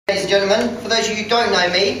gentlemen, for those of you who don't know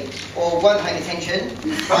me, or weren't paying attention,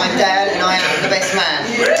 I'm Dan and I am the best man.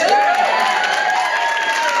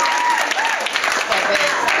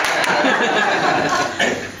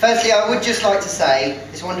 Firstly, I would just like to say,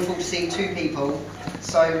 it's wonderful to see two people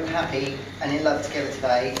so happy and in love together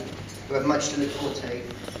today, who have much to look forward to.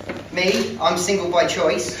 Me, I'm single by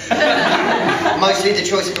choice. Mostly the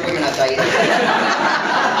choice of the women I've dated.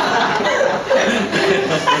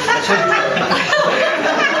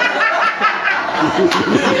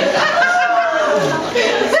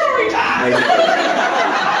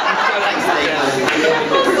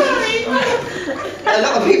 A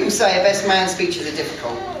lot of people say a best man speeches are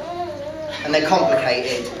difficult, and they're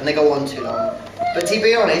complicated, and they go on too long. But to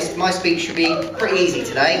be honest, my speech should be pretty easy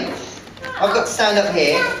today. I've got to stand up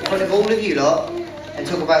here in front of all of you lot and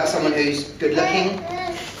talk about someone who's good looking,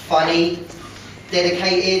 funny,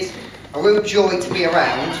 dedicated, a real joy to be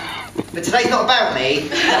around. But today's not about me.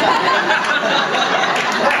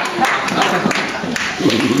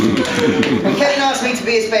 When Kevin asked me to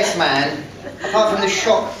be his best man, apart from the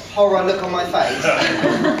shock, horror look on my face,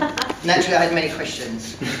 naturally I had many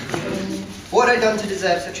questions. What had I done to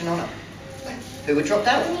deserve such an honour? Who had dropped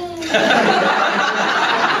out?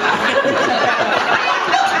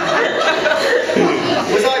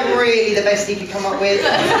 Was I really the best he could come up with?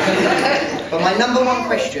 But my number one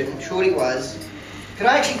question surely was, could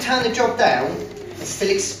I actually turn the job down and still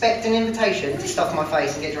expect an invitation to stuff my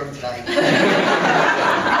face and get drunk today?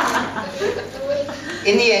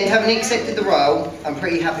 In the end, having accepted the role, I'm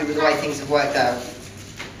pretty happy with the way things have worked out.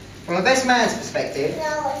 From a best man's perspective,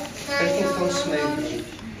 everything's gone smoothly.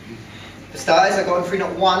 For starters, I got him through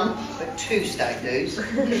not one, but 2 stag do's, for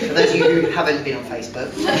those of you who haven't been on Facebook.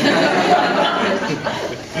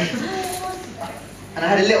 And I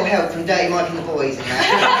had a little help from Dirty Mike and the boys in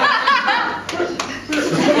that.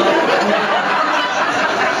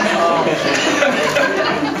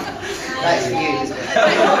 That's for you, isn't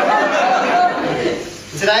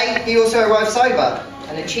it? Today, he also arrived sober,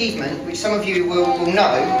 an achievement which some of you will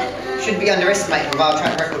know shouldn't be underestimated from our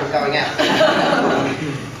track record of going out.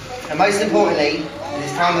 And most importantly, in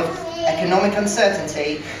this time of economic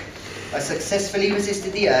uncertainty, I successfully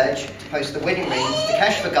resisted the urge to post the wedding rings to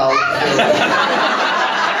cash for gold.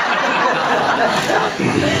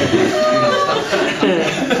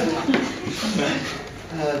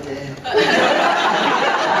 Oh dear.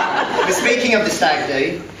 But speaking of the stag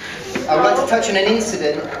do, I would like to touch on an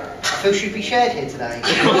incident I feel should be shared here today.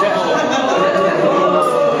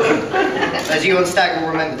 Those of you on stag will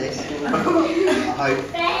remember this. I hope.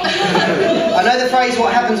 I know the phrase,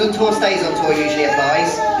 what happens on tour stays on tour, usually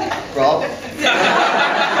applies. Rob.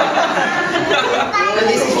 But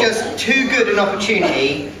this is just too good an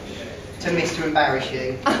opportunity to miss to embarrass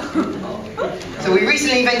you. So we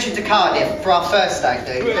recently ventured to Cardiff for our first stag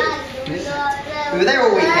do. We were there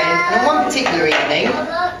all weekend, and on one particular evening,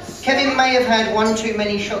 Kevin may have had 1 too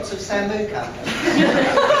many shots of Sambuca.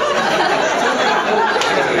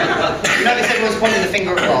 Notice everyone's pointing the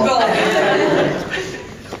finger at Rob.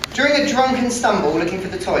 During a drunken stumble looking for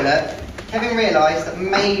the toilet, Kevin realised that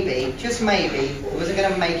maybe, just maybe, he wasn't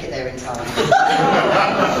going to make it there in time.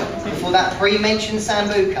 Before that pre-mentioned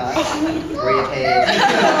Sambuca reappeared.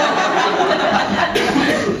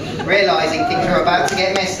 Realising things were about to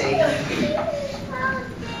get messy,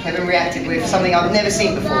 Kevin reacted with something I've never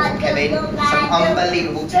seen before from Kevin, some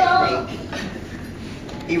unbelievable technique.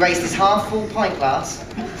 He raised his half-full pint glass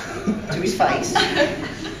to his face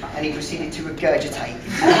and he proceeded to regurgitate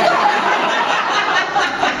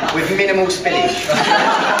with minimal spillage.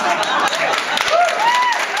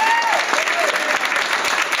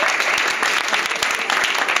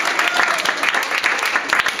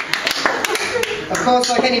 Of course,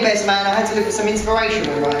 like any best man, I had to look for some inspiration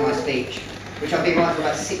when writing my speech, which I've been writing for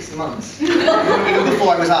about 6 months, even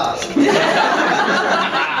before I was asked.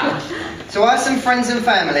 So I asked some friends and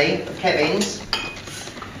family of Kevin's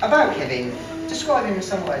about Kevin. Describe him in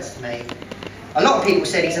some words to me. A lot of people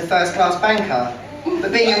said he's a first-class banker,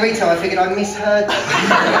 but being in retail, I figured I misheard them.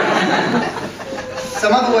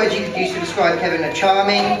 Some other words you could use to describe Kevin are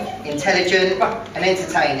charming, intelligent, and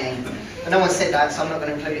entertaining. But no one said that, so I'm not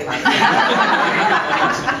going to include it.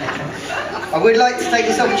 I would like to take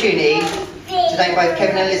this opportunity to thank both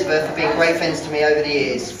Kevin and Elizabeth for being great friends to me over the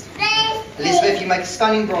years. Elizabeth, you make a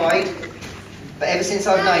stunning bride, but ever since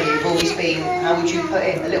I've known you, you've always been, how would you put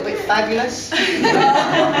it, a little bit fabulous?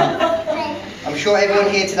 I'm sure everyone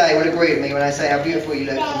here today will agree with me when I say how beautiful you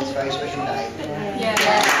look on this very special day. Yeah.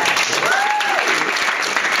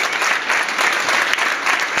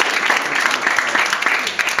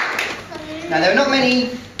 Now, there are not many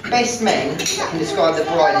best men that can describe the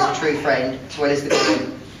bride as a true friend as well as the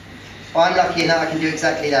groom. But I'm lucky in that I can do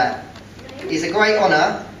exactly that. It is a great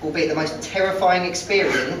honour, albeit the most terrifying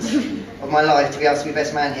experience of my life, to be asked to be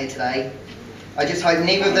best man here today. I just hope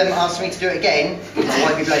neither of them ask me to do it again, I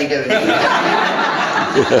won't be bloody doing it.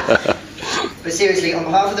 But seriously, on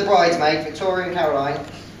behalf of the bridesmaids, Victoria and Caroline,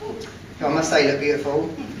 who I must say look beautiful,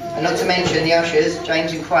 and not to mention the ushers,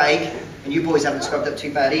 James and Craig, and you boys haven't scrubbed up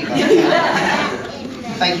too bad either.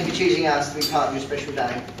 Thank you for choosing us to be part of your special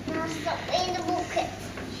day.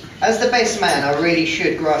 As the best man, I really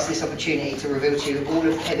should grasp this opportunity to reveal to you all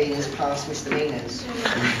of Kevin's past misdemeanours.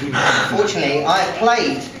 Fortunately, I have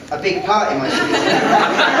played a big part in my misdemeanours,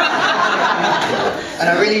 and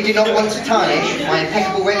I really do not want to tarnish my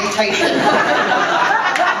impeccable reputation.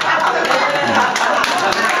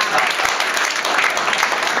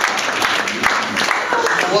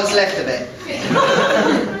 What's left of it.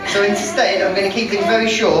 So instead, I'm going to keep things very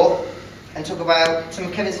short and talk about some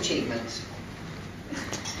of Kevin's achievements.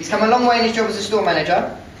 He's come a long way in his job as a store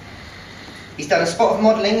manager. He's done a spot of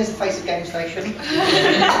modelling as the face of Game Station.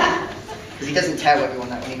 Because he doesn't tell everyone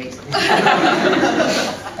that when he meets them.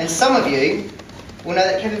 And some of you will know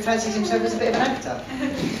that Kevin fancies himself as a bit of an actor.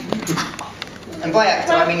 And by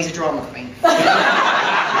actor, I mean he's a drama queen.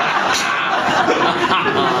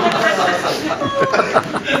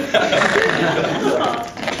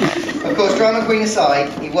 Of course, drama queen aside,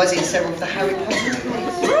 he was in several of the Harry Potter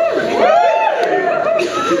movies.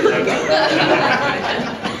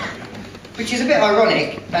 Which is a bit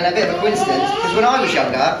ironic and a bit of a coincidence, because when I was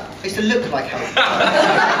younger, I used to look like Harry Potter.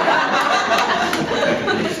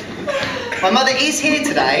 My mother is here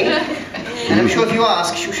today, and I'm sure if you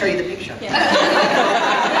ask, she'll show you the picture.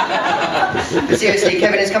 But seriously,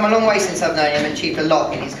 Kevin has come a long way since I've known him and achieved a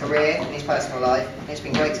lot in his career and his personal life, and it's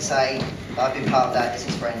been great to say that I've been part of that as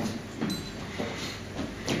his friend.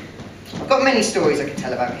 I've got many stories I could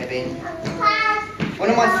tell about Kevin. One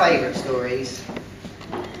of my favourite stories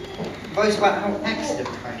goes about how accident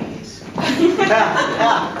prone he is. He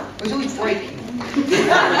was always breaking.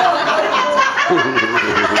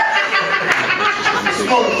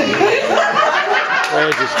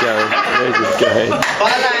 Where's this going? Where's this going?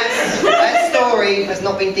 But alas, that story has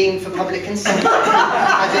not been deemed for public consumption.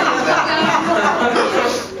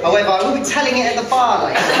 However, I will be telling it at the bar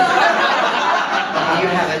later. You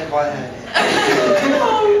haven't quite heard it.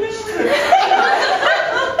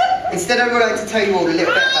 Instead, I would like to tell you all a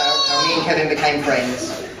little bit about how me and Kevin became friends,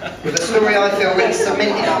 with a story I feel really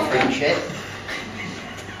cemented our friendship.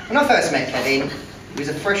 When I first met Kevin, he was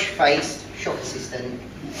a fresh-faced shop assistant.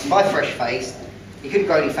 And by fresh-faced, he couldn't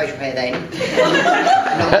grow any facial hair then,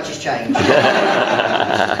 and not much has changed.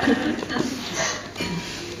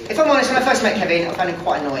 If I'm honest, when I first met Kevin, I found him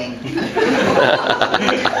quite annoying. He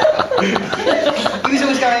was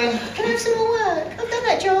always going, "Can I have some more work? I've done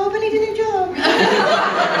that job, I need a new job."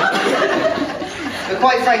 But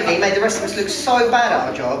quite frankly, he made the rest of us look so bad at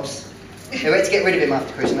our jobs, we had to get rid of him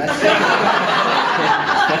after Christmas.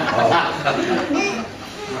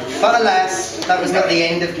 But alas, that was not the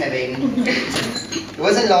end of Kevin. It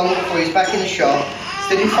wasn't long before he was back in the shop,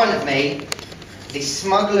 stood in front of me, with this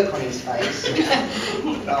smug look on his face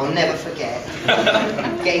that I'll never forget,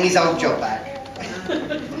 getting his old job back.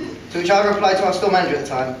 To which I replied to our store manager at the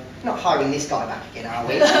time, "Not hiring this guy back again, are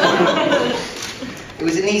we?" It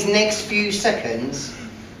was in these next few seconds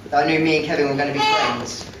that I knew me and Kevin were going to be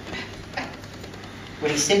friends.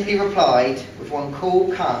 When he simply replied with one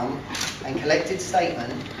cool, calm and collected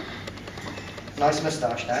statement, "Nice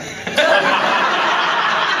moustache, Dad."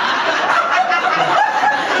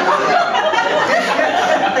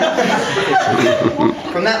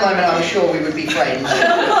 From that moment I was sure we would be friends.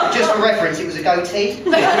 Just for reference, it was a goatee.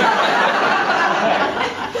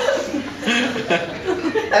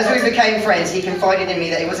 As we became friends, he confided in me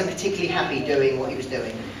that he wasn't particularly happy doing what he was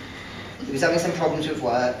doing. He was having some problems with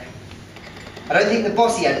work. I don't think the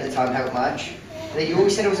boss he had at the time helped much, but he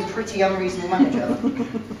always said I was a pretty unreasonable manager.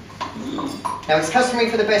 Now, it's customary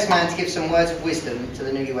for the best man to give some words of wisdom to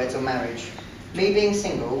the newlyweds on marriage. Me being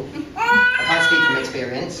single, I can't speak from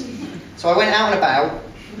experience, so I went out and about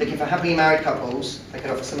looking for happily married couples that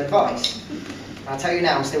could offer some advice. And I'll tell you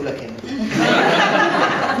now, I'm still looking.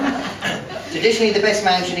 Traditionally, the best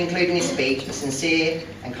man should include in his speech a sincere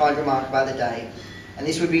and kind remark about the day. And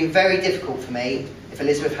this would be very difficult for me if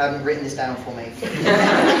Elizabeth hadn't written this down for me.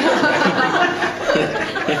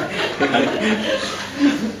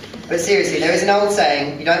 But seriously, there is an old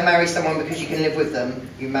saying, you don't marry someone because you can live with them,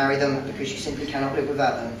 you marry them because you simply cannot live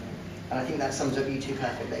without them. And I think that sums up you two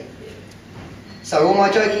perfectly. So all my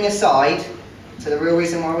joking aside, to the real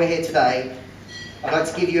reason why we're here today, I'd like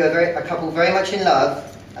to give you a couple very much in love,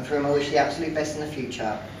 and for whom I wish the absolute best in the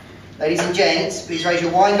future. Ladies and gents, please raise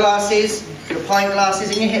your wine glasses, your pint glasses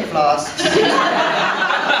and your hip flasks. To the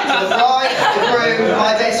bride, the groom,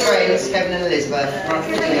 my best friends, Kevin and Elizabeth.